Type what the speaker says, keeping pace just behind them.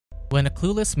When a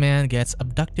clueless man gets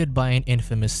abducted by an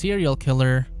infamous serial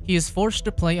killer, he is forced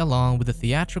to play along with the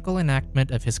theatrical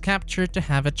enactment of his capture to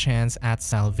have a chance at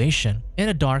salvation. In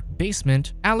a dark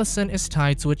basement, Allison is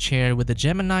tied to a chair with the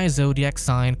Gemini zodiac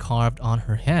sign carved on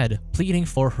her head. Pleading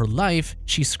for her life,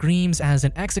 she screams as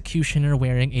an executioner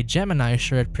wearing a Gemini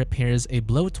shirt prepares a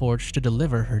blowtorch to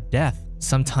deliver her death.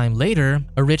 Sometime later,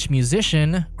 a rich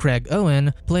musician, Craig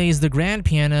Owen, plays the grand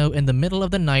piano in the middle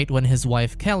of the night when his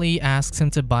wife Kelly asks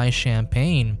him to buy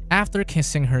champagne. After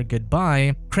kissing her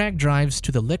goodbye, Craig drives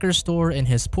to the liquor store in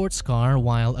his sports car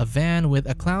while a van with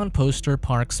a clown poster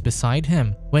parks beside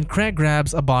him. When Craig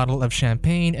grabs a bottle of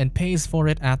champagne and pays for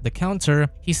it at the counter,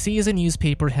 he sees a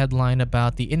newspaper headline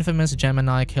about the infamous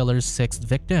Gemini killer's 6th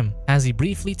victim. As he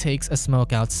briefly takes a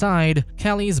smoke outside,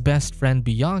 Kelly's best friend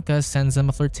Bianca sends him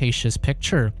a flirtatious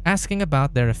picture, asking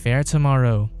about their affair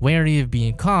tomorrow. Wary of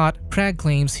being caught, Craig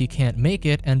claims he can't make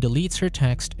it and deletes her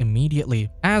text immediately.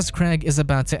 As Craig is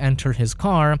about to enter his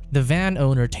car, the van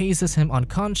owner tases him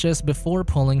unconscious before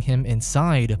pulling him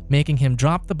inside, making him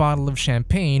drop the bottle of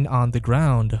champagne on the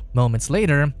ground. Moments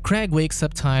later, Craig wakes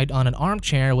up tied on an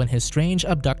armchair when his strange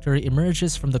abductor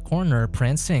emerges from the corner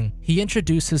prancing. He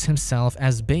introduces himself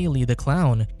as Bailey the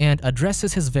clown and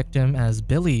addresses his victim as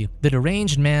Billy. The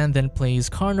deranged man then plays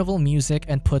carnival music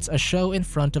and puts a show in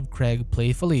front of Craig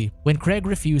playfully. When Craig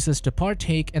refuses to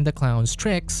partake in the clown's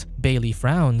tricks, Bailey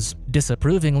frowns.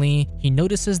 Disapprovingly, he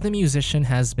notices the musician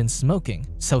has been smoking,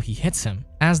 so he hits him.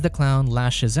 As the clown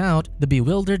lashes out, the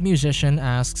bewildered musician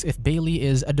asks if Bailey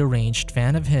is a deranged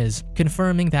fan of his,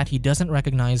 confirming that he doesn't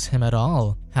recognize him at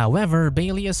all. However,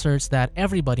 Bailey asserts that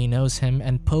everybody knows him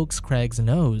and pokes Craig's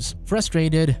nose.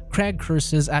 Frustrated, Craig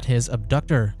curses at his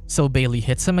abductor, so Bailey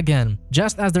hits him again.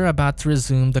 Just as they're about to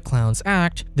resume the clown's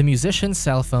act, the musician's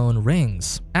cell phone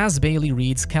rings. As Bailey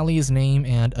reads Kelly's name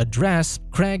and address,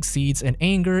 Craig cedes in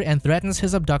anger and threatens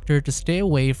his abductor to stay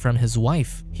away from his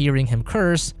wife. Hearing him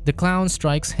curse, the clown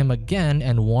strikes him again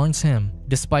and warns him.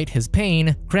 Despite his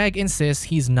pain, Craig insists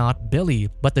he's not Billy,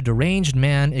 but the deranged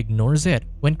man ignores it.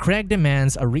 When Craig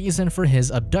demands a reason for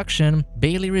his abduction,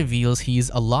 Bailey reveals he's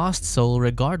a lost soul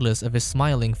regardless of his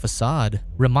smiling facade.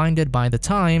 Reminded by the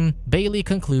time, Bailey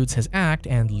concludes his act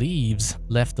and leaves.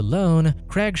 Left alone,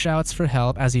 Craig shouts for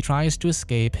help as he tries to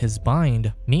escape his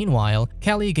bind. Meanwhile,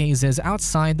 Kelly gazes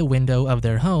outside the window of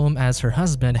their home as her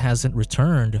husband hasn't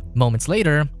returned. Moments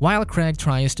later, while Craig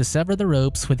tries to sever the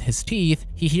ropes with his teeth,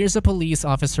 he hears a police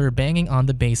officer banging on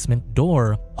the basement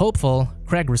door. Hopeful,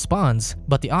 Craig responds,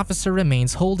 but the officer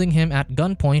remains holding him at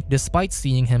gunpoint despite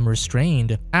seeing him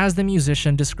restrained. As the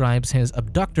musician describes his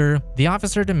abductor, the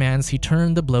officer demands he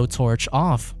turn the blowtorch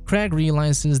off. Craig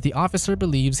realizes the officer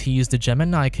believes he's the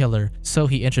Gemini killer, so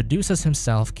he introduces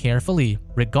himself carefully.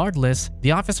 Regardless,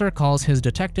 the officer calls his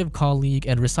detective colleague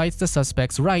and recites the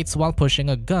suspect's rights while pushing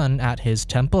a gun at his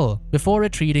temple. Before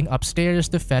retreating upstairs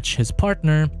to fetch his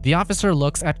partner, the officer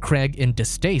looks at Craig in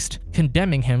distaste,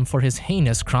 condemning him for his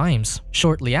heinous crimes.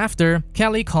 Shortly after,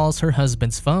 Kelly calls her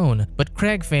husband's phone, but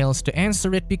Craig fails to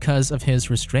answer it because of his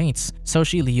restraints, so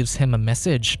she leaves him a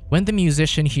message. When the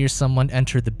musician hears someone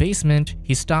enter the basement,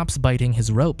 he stops biting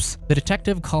his ropes. The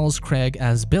detective calls Craig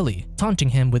as Billy, taunting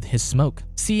him with his smoke.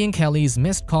 Seeing Kelly's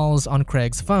missed calls on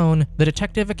Craig's phone, the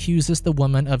detective accuses the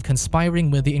woman of conspiring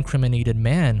with the incriminated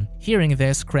man. Hearing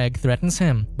this, Craig threatens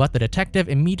him, but the detective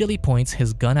immediately points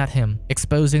his gun at him,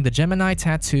 exposing the Gemini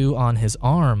tattoo on his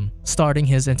arm. Starting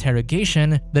his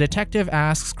interrogation, the detective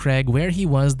asks Craig where he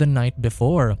was the night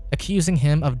before, accusing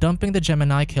him of dumping the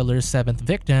Gemini killer's 7th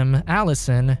victim,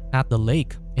 Allison, at the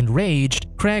lake. Enraged,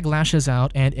 Craig lashes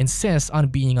out and insists on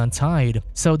being untied,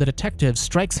 so the detective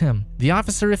strikes him. The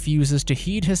officer refuses to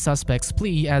heed his suspect's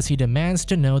plea as he demands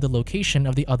to know the location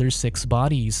of the other 6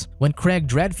 bodies. When Craig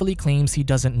dreadfully claims he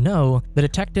doesn't know, the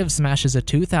detective smashes a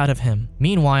tooth out of him.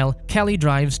 Meanwhile, Kelly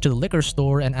drives to the liquor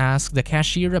store and asks the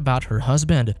cashier about her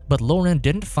husband, but Lauren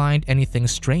didn't find anything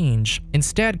strange.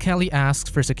 Instead, Kelly asks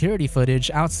for security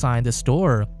footage outside the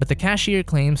store, but the cashier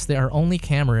claims there are only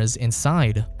cameras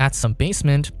inside. At some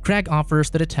basement, Craig offers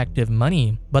the detective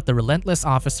money, but the relentless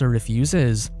officer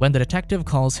refuses. When the detective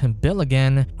calls him Bill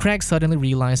again, Craig suddenly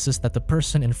realizes that the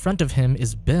person in front of him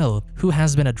is Bill, who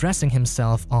has been addressing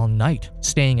himself all night.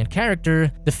 Staying in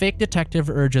character, the fake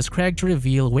detective urges Craig to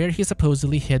reveal where he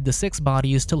supposedly hid the 6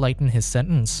 bodies to lighten his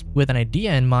sentence. With an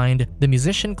idea in mind, the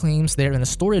musician claims they're in a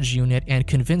storage unit and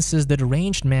convinces the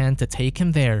deranged man to take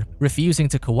him there. Refusing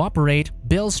to cooperate,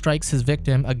 Bill strikes his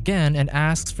victim again and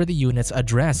asks for the unit's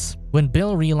address. When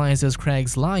Bill realizes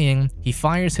Craig's lying, he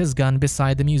fires his gun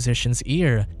beside the musician's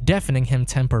ear, deafening him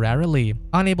temporarily.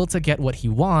 Unable to get what he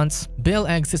wants, Bill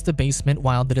exits the basement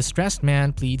while the distressed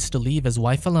man pleads to leave his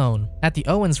wife alone. At the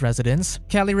Owens residence,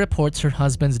 Kelly reports her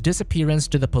husband's disappearance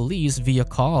to the police via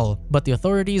call, but the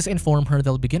authorities inform her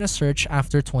they'll begin a search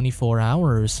after 24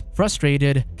 hours.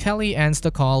 Frustrated, Kelly ends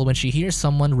the call when she hears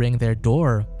someone ring their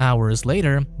door. Hours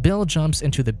later, Bill jumps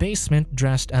into the basement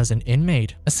dressed as an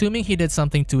inmate. Assuming he did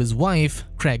something to his wife,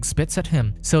 Craig spits at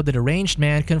him, so the deranged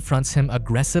man confronts him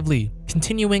aggressively.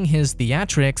 Continuing his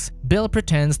theatrics, Bill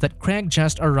pretends that Craig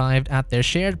just arrived at their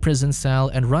shared prison cell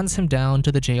and runs him down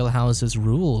to the jailhouse's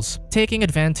rules. Taking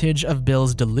advantage of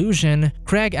Bill's delusion,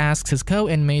 Craig asks his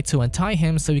co-inmate to untie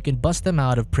him so he can bust them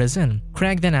out of prison.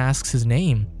 Craig then asks his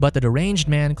name, but the deranged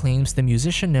man claims the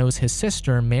musician knows his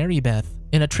sister, Mary Beth.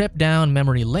 In a trip down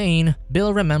memory lane,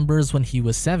 Bill remembers when he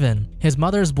was 7. His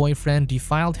mother's boyfriend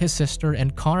defiled his sister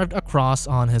and carved a cross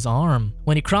on his arm.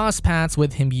 When he crossed paths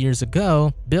with him years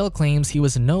ago, Bill claims he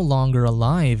was no longer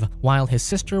alive, while his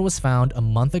sister was found a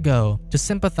month ago. To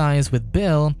sympathize with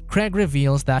Bill, Craig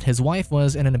reveals that his wife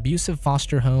was in an abusive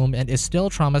foster home and is still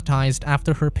traumatized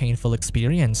after her painful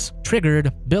experience.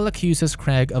 Triggered, Bill accuses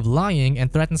Craig of lying and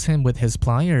threatens him with his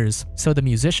pliers, so the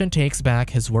musician takes back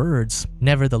his words.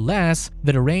 Nevertheless,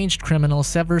 the deranged criminal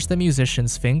severs the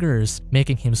musician's fingers,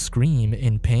 making him scream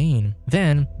in pain.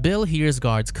 Then, Bill hears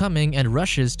guards coming and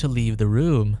rushes to leave the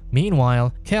room.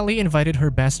 Meanwhile, Kelly invited her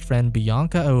best friend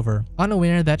Bianca over,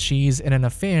 unaware that she's in an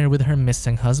affair with her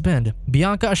missing husband.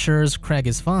 Bianca assures Craig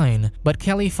is fine, but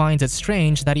Kelly finds it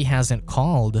strange that he hasn't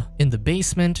called. In the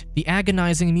basement, the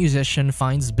agonizing musician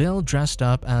finds Bill dressed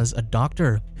up as a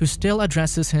doctor, who still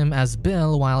addresses him as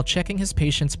Bill while checking his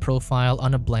patient's profile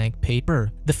on a blank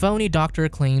paper. The phony doctor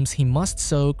claims he must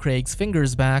sew Craig's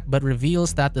fingers back but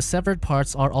reveals that the severed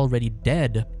parts are already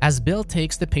dead. As Bill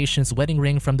takes the patient's wedding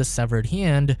ring from the severed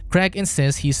hand, Craig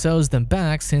insists he sews them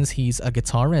back since he's a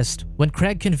guitarist. When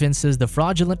Craig convinces the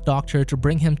fraudulent doctor to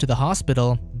bring him to the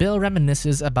hospital, Bill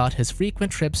reminisces about his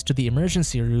frequent trips to the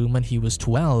emergency room when he was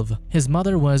 12. His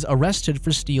mother was arrested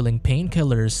for stealing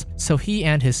painkillers, so he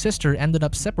and his sister ended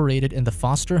up separated in the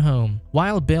foster home.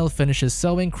 While Bill finishes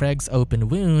sewing Craig's open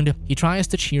wound, he tries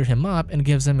to cheer him up and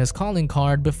gives him his calling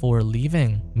card before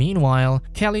leaving. Meanwhile,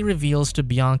 Kelly reveals to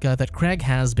Bianca that Craig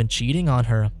has been cheating on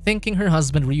her, thinking her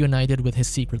husband reunited with his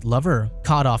secret lover.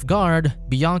 Caught off guard,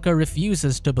 Bianca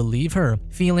refuses to believe her,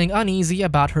 feeling uneasy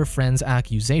about her friend's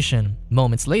accusation.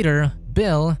 Moments later,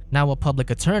 Bill, now a public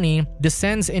attorney,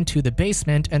 descends into the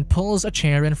basement and pulls a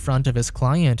chair in front of his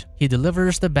client. He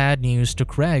delivers the bad news to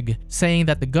Craig, saying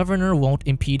that the governor won't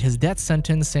impede his death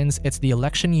sentence since it's the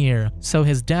election year, so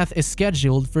his death is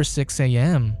scheduled for 6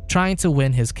 a.m. Trying to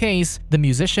win his case, the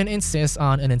musician insists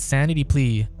on an insanity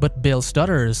plea, but Bill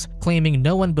stutters, claiming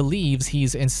no one believes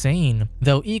he's insane.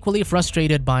 Though equally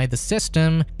frustrated by the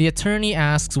system, the attorney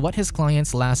asks what his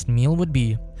client's last meal would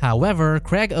be. However,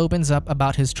 Craig opens up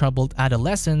about his troubled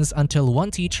adolescence until one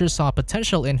teacher saw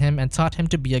potential in him and taught him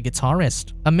to be a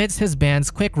guitarist. Amidst his band's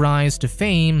quick rise to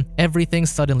fame, everything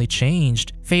suddenly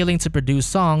changed, failing to produce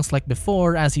songs like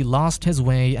before as he lost his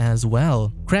way as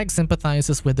well. Craig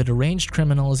sympathizes with the deranged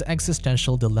criminal's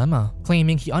existential dilemma,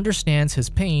 claiming he understands his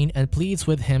pain and pleads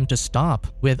with him to stop.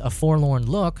 With a forlorn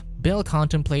look, Bill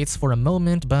contemplates for a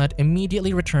moment but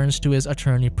immediately returns to his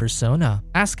attorney persona,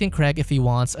 asking Craig if he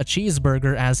wants a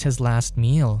cheeseburger as his last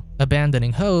meal.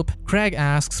 Abandoning hope, Craig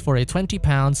asks for a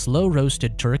 20-pound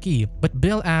slow-roasted turkey, but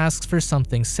Bill asks for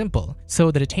something simple, so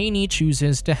the detainee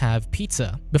chooses to have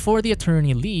pizza. Before the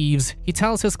attorney leaves, he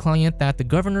tells his client that the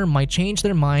governor might change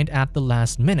their mind at the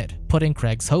last minute, putting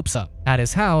Craig's hopes up. At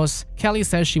his house, Kelly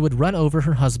says she would run over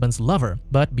her husband's lover,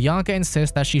 but Bianca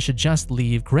insists that she should just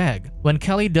leave Craig. When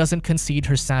Kelly doesn't concede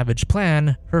her savage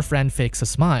plan, her friend fakes a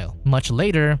smile. Much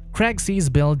later, Craig sees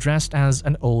Bill dressed as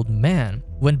an old man.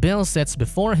 When Bill sits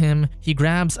before him, he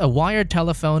grabs a wired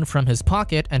telephone from his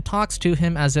pocket and talks to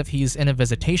him as if he's in a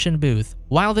visitation booth.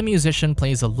 While the musician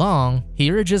plays along,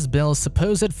 he urges Bill's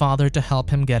supposed father to help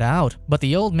him get out, but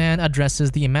the old man addresses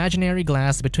the imaginary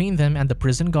glass between them and the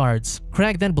prison guards.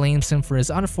 Craig then blames him for his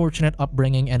unfortunate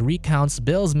upbringing and recounts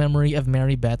Bill's memory of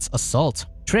Mary Beth's assault.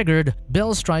 Triggered,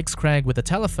 Bill strikes Craig with a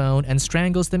telephone and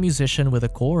strangles the musician with a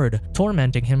cord,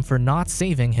 tormenting him for not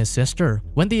saving his sister.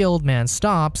 When the old man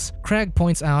stops, Craig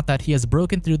points out that he has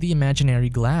broken through the imaginary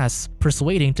glass,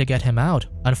 persuading to get him out.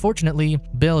 Unfortunately,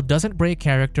 Bill doesn't break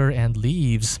character and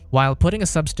leaves. While putting a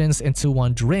substance into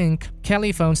one drink,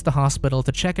 Kelly phones the hospital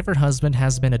to check if her husband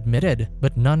has been admitted,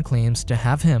 but none claims to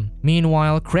have him.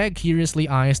 Meanwhile, Craig curiously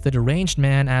eyes the deranged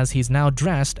man as he's now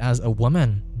dressed as a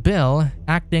woman. Bill,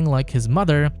 acting like his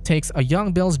mother, takes a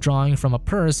young Bill's drawing from a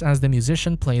purse as the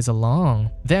musician plays along.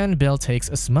 Then Bill takes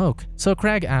a smoke, so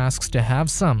Craig asks to have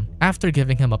some. After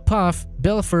giving him a puff,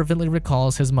 Bill fervently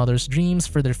recalls his mother's dreams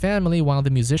for their family while the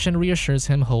musician reassures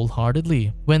him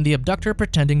wholeheartedly. When the abductor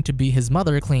pretending to be his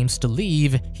mother claims to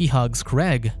leave, he hugs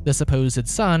Craig, the supposed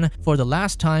son, for the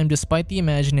last time despite the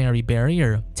imaginary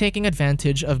barrier. Taking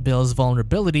advantage of Bill's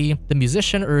vulnerability, the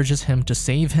musician urges him to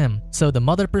save him, so the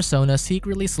mother persona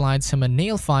secretly slides him a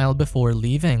nail file before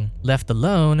leaving. Left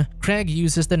alone, Craig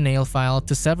uses the nail file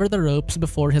to sever the ropes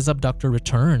before his abductor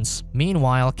returns.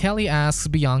 Meanwhile, Kelly asks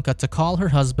Bianca to call her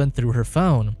husband through her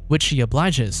phone, which she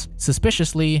obliges.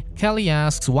 Suspiciously, Kelly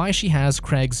asks why she has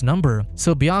Craig's number,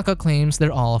 so Bianca claims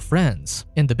they're all friends.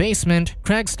 In the basement,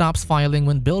 Craig stops filing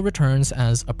when Bill returns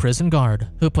as a prison guard,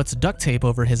 who puts duct tape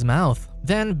over his mouth.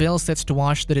 Then Bill sits to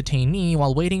watch the detainee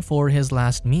while waiting for his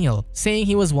last meal, saying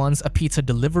he was once a pizza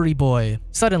delivery boy.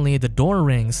 Suddenly, the door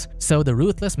rings, so the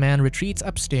ruthless man retreats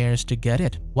upstairs to get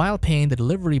it. While paying the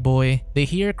delivery boy, they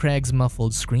hear Craig's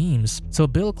muffled screams, so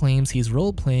Bill claims he's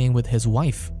role-playing with his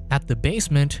wife. At the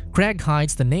basement, Craig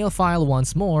hides the nail file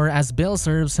once more as Bill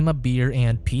serves him a beer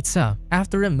and pizza.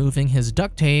 After removing his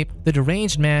duct tape, the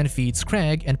deranged man feeds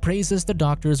Craig and praises the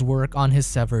doctor's work on his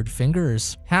severed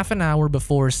fingers. Half an hour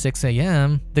before 6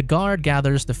 a.m., the guard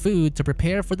gathers the food to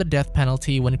prepare for the death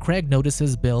penalty when Craig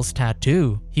notices Bill's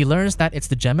tattoo. He learns that it's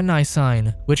the Gemini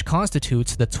sign, which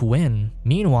constitutes the twin.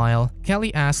 Meanwhile,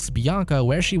 Kelly asks Bianca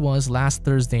where she was last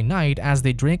Thursday night as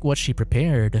they drink what she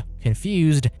prepared.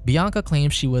 Confused, Bianca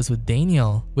claims she was with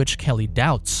Daniel, which Kelly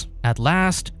doubts. At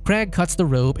last, Craig cuts the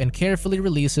rope and carefully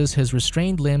releases his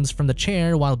restrained limbs from the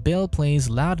chair while Bill plays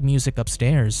loud music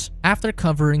upstairs. After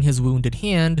covering his wounded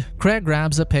hand, Craig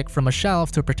grabs a pick from a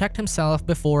shelf to protect himself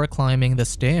before climbing the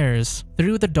stairs.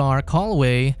 Through the dark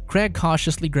hallway, Craig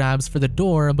cautiously grabs for the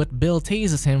door, but Bill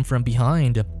tases him from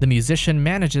behind. The musician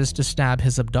manages to stab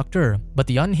his abductor, but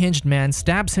the unhinged man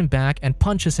stabs him back and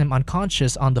punches him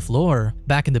unconscious on the floor.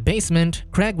 Back in the basement,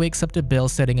 Craig wakes up to Bill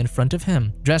sitting in front of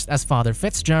him, dressed as Father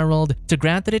Fitzgerald, to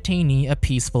grant the detainee a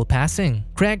peaceful passing.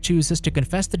 Craig chooses to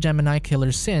confess the Gemini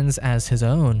killer's sins as his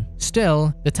own.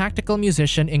 Still, the tactical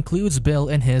musician includes Bill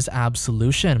in his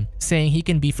absolution, saying he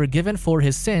can be forgiven for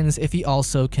his sins if he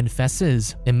also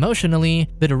confesses. Emotionally,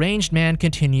 the deranged man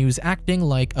continues acting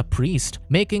like a priest,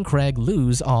 making Craig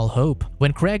lose all hope.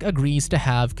 When Craig agrees to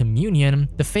have communion,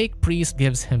 the fake priest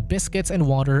gives him biscuits and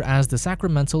water as the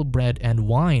sacramental bread and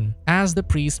wine. As the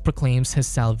priest proclaims his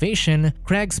salvation,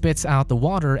 Craig spits out the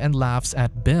water and laughs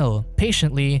at Bill.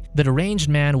 Patiently, the deranged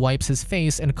man wipes his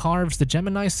face and carves the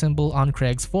Gemini symbol on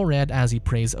Craig's forehead as he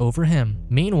prays over him.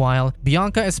 Meanwhile,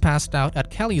 Bianca is passed out at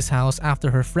Kelly's house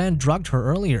after her friend drugged her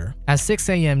earlier. As 6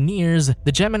 a.m. nears,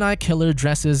 the Gemini killer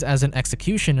dresses as an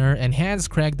executioner and hands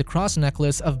Craig the cross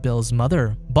necklace of Bill's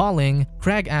mother. Bawling,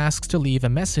 Craig asks to leave a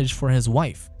message for his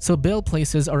wife, so Bill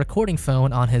places a recording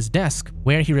phone on his desk,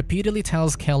 where he repeatedly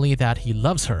tells Kelly that he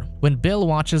loves her. When Bill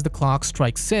watches the clock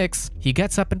strike 6, he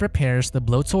gets up and prepares the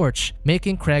blowtorch,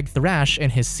 making Craig thrash in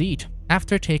his seat.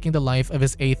 After taking the life of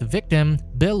his 8th victim,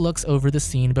 Bill looks over the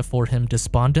scene before him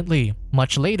despondently.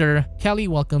 Much later, Kelly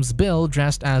welcomes Bill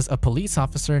dressed as a police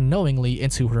officer knowingly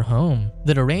into her home.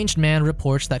 The deranged man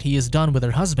reports that he is done with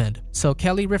her husband, so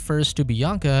Kelly refers to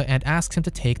Bianca and asks him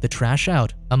to take the trash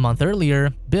out. A month earlier,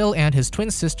 Bill and his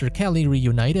twin sister Kelly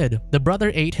reunited. The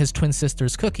brother ate his twin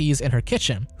sister's cookies in her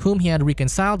kitchen, whom he had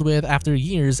reconciled with after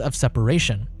years of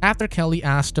separation. After Kelly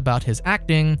asked about his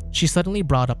acting, she suddenly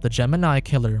brought up the Gemini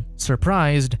killer.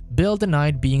 Surprised, Bill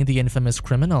denied being the infamous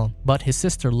criminal, but his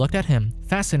sister looked at him,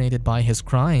 fascinated by his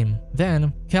crime.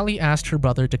 Then, Kelly asked her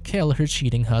brother to kill her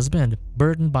cheating husband.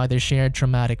 Burdened by their shared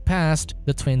traumatic past,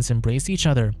 the twins embrace each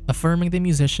other, affirming the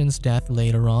musician's death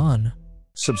later on.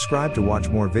 Subscribe to watch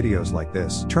more videos like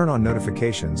this, turn on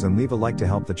notifications and leave a like to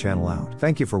help the channel out.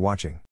 Thank you for watching.